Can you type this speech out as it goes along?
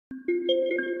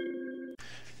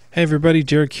Hey everybody,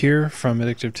 Derek here from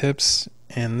Addictive Tips.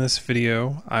 In this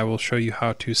video, I will show you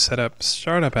how to set up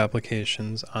startup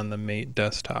applications on the Mate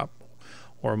desktop,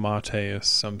 or Mate as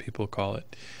some people call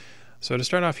it. So to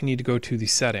start off, you need to go to the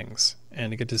settings.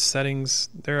 And to get to settings,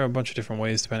 there are a bunch of different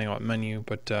ways depending on what menu,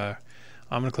 but I'm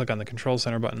going to click on the Control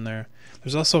Center button there.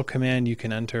 There's also a command you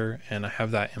can enter, and I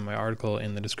have that in my article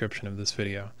in the description of this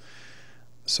video.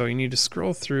 So you need to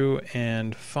scroll through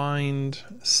and find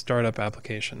startup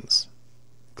applications.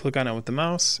 Click on it with the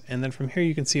mouse, and then from here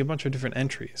you can see a bunch of different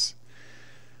entries.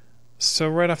 So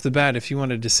right off the bat, if you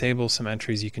want to disable some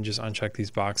entries, you can just uncheck these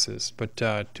boxes. But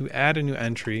to add a new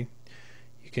entry,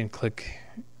 you can click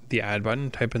the add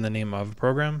button, type in the name of a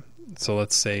program. So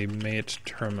let's say Mate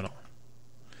Terminal.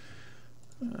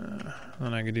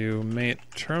 Then I could do Mate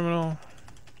Terminal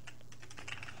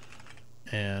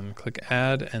and click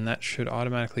add, and that should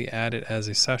automatically add it as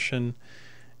a session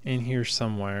in here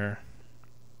somewhere.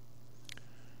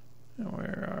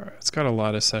 It's got a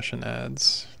lot of session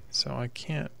ads, so I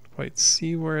can't quite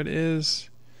see where it is,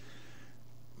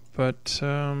 but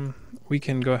we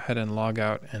can go ahead and log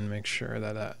out and make sure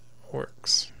that that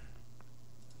works.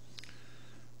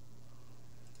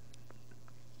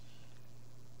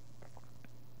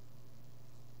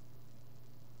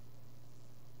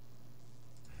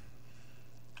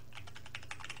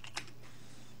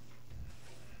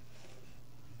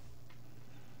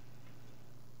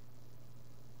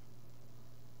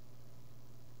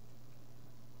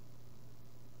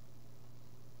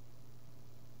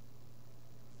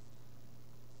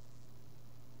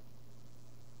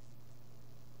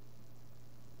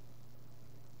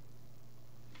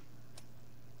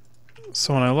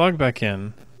 So when I log back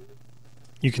in,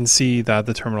 you can see that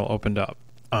the terminal opened up.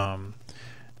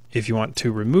 If you want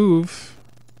to remove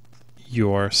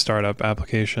your startup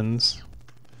applications,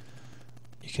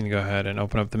 you can go ahead and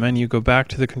open up the menu, go back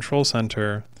to the Control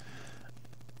Center,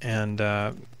 and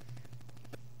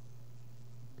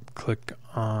click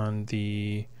on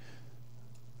the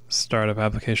startup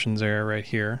applications area right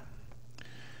here.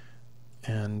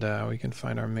 And we can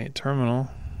find our Mate terminal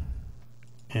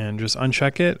and just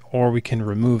uncheck it, or we can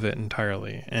remove it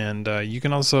entirely. And you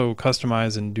can also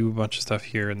customize and do a bunch of stuff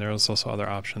here, and there's also other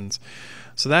options.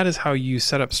 So that is how you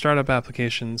set up startup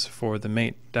applications for the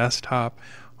Mate desktop.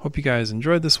 Hope you guys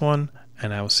enjoyed this one,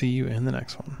 and I will see you in the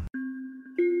next one.